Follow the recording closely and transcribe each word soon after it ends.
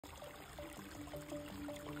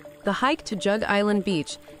The hike to Jug Island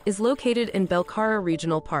Beach is located in Belcarra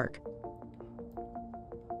Regional Park.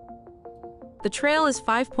 The trail is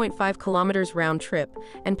 5.5 kilometers round trip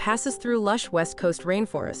and passes through lush West Coast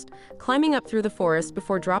rainforest, climbing up through the forest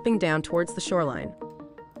before dropping down towards the shoreline.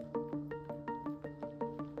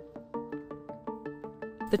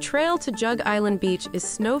 The trail to Jug Island Beach is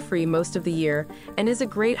snow-free most of the year and is a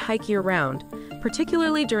great hike year-round,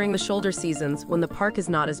 particularly during the shoulder seasons when the park is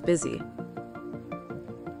not as busy.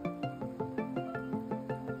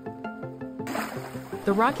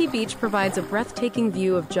 The rocky beach provides a breathtaking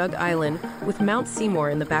view of Jug Island with Mount Seymour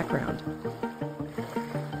in the background.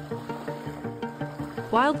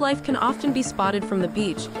 Wildlife can often be spotted from the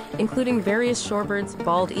beach, including various shorebirds,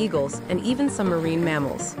 bald eagles, and even some marine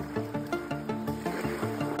mammals.